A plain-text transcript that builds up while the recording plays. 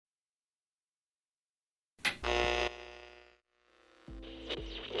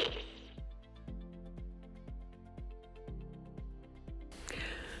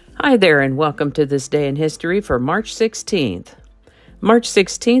Hi there, and welcome to this day in history for March 16th. March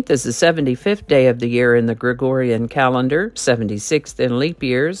 16th is the 75th day of the year in the Gregorian calendar, 76th in leap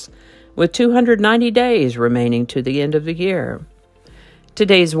years, with 290 days remaining to the end of the year.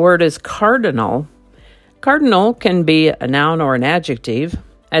 Today's word is cardinal. Cardinal can be a noun or an adjective.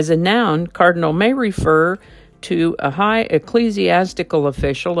 As a noun, cardinal may refer to a high ecclesiastical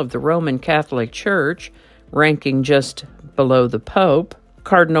official of the Roman Catholic Church, ranking just below the Pope.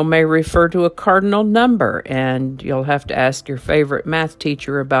 Cardinal may refer to a cardinal number, and you'll have to ask your favorite math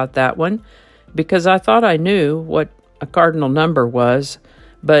teacher about that one, because I thought I knew what a cardinal number was,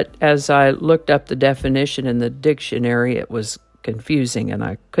 but as I looked up the definition in the dictionary, it was confusing, and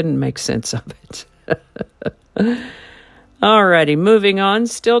I couldn't make sense of it. Alrighty, moving on.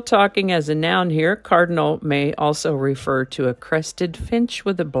 Still talking as a noun here, cardinal may also refer to a crested finch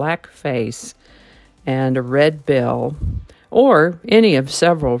with a black face and a red bill, or any of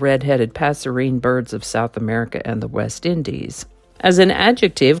several red-headed passerine birds of South America and the West Indies. As an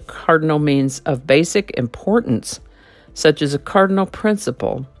adjective, cardinal means of basic importance, such as a cardinal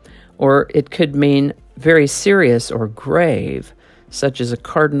principle, or it could mean very serious or grave, such as a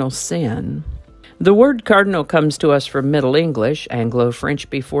cardinal sin. The word cardinal comes to us from Middle English, Anglo-French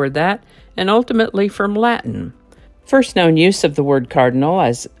before that, and ultimately from Latin. First known use of the word cardinal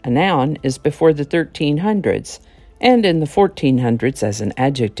as a noun is before the 1300s, and in the 1400s as an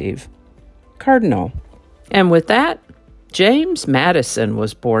adjective. Cardinal. And with that, James Madison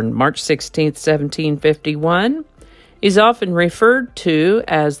was born March 16, 1751. He's often referred to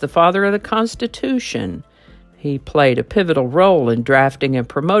as the father of the Constitution. He played a pivotal role in drafting and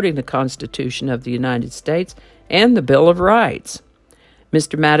promoting the Constitution of the United States and the Bill of Rights.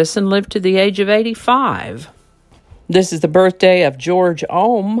 Mr. Madison lived to the age of 85. This is the birthday of George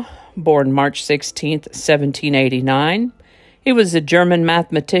Ohm, born March 16, 1789. He was a German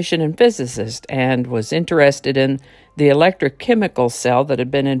mathematician and physicist and was interested in the electric chemical cell that had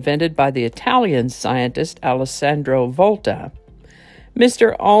been invented by the Italian scientist Alessandro Volta.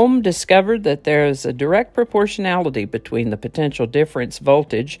 Mr. Ohm discovered that there is a direct proportionality between the potential difference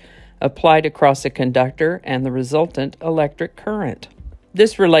voltage applied across a conductor and the resultant electric current.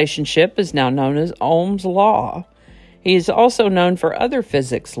 This relationship is now known as Ohm's law. He is also known for other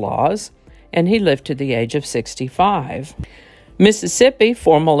physics laws, and he lived to the age of 65. Mississippi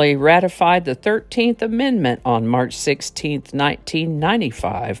formally ratified the 13th Amendment on March 16,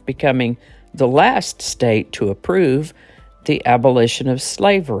 1995, becoming the last state to approve the abolition of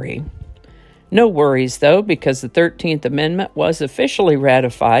slavery. No worries, though, because the 13th Amendment was officially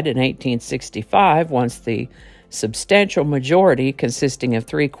ratified in 1865 once the substantial majority, consisting of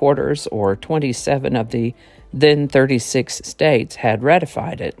 3/4 or 27 of the then 36 states, had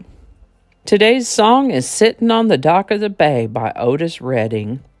ratified it. Today's song is Sittin' on the Dock of the Bay by Otis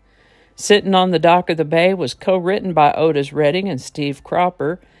Redding. Sittin' on the Dock of the Bay was co-written by Otis Redding and Steve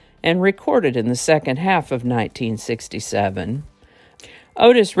Cropper and recorded in the second half of 1967.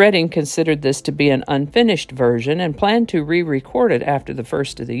 Otis Redding considered this to be an unfinished version and planned to re-record it after the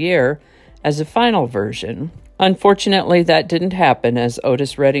first of the year as a final version. Unfortunately, that didn't happen, as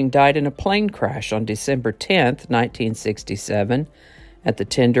Otis Redding died in a plane crash on December 10, 1967, at the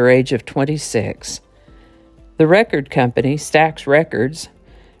tender age of 26. The record company, Stax Records,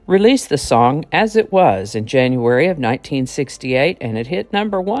 released the song as it was in January of 1968, and it hit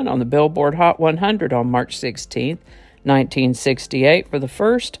number 1 on the Billboard Hot 100 on March 16, 1968, for the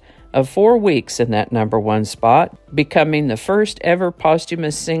first of 4 weeks in that number 1 spot, becoming the first ever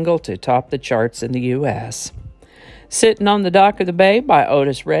posthumous single to top the charts in the U.S. Sittin' on the Dock of the Bay by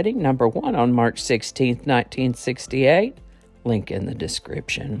Otis Redding, number 1 on March 16, 1968. Link in the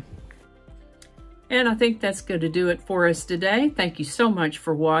description. And I think that's going to do it for us today. Thank you so much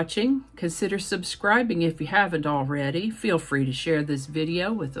for watching. Consider subscribing if you haven't already. Feel free to share this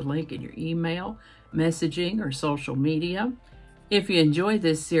video with a link in your email, messaging, or social media. If you enjoy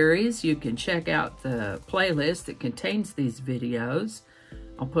this series, you can check out the playlist that contains these videos.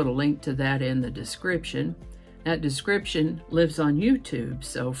 I'll put a link to that in the description. That description lives on YouTube,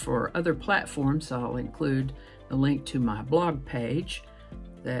 so for other platforms, I'll include the link to my blog page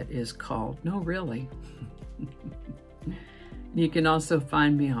that is called No Really. You can also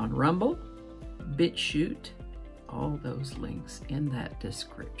find me on Rumble, BitChute, all those links in that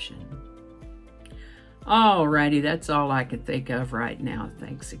description. Alrighty, that's all I can think of right now.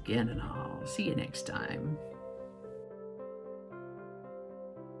 Thanks again, and I'll see you next time.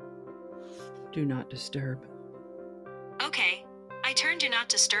 Do not disturb. Okay, I turned Do Not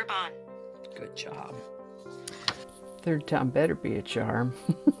Disturb on. Good job. Third time better be a charm.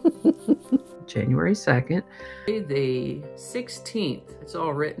 January 2nd. The 16th, it's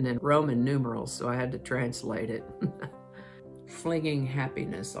all written in Roman numerals, so I had to translate it. Flinging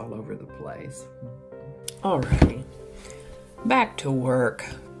happiness all over the place. Alrighty, back to work.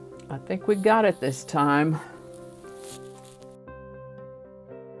 I think we got it this time.